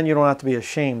 because then you don't have to be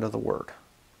ashamed of the word.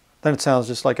 Then it sounds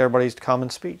just like everybody's common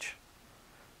speech.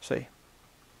 See?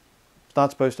 It's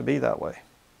not supposed to be that way.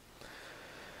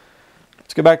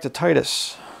 Let's go back to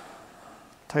Titus.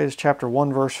 Titus chapter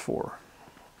 1 verse 4.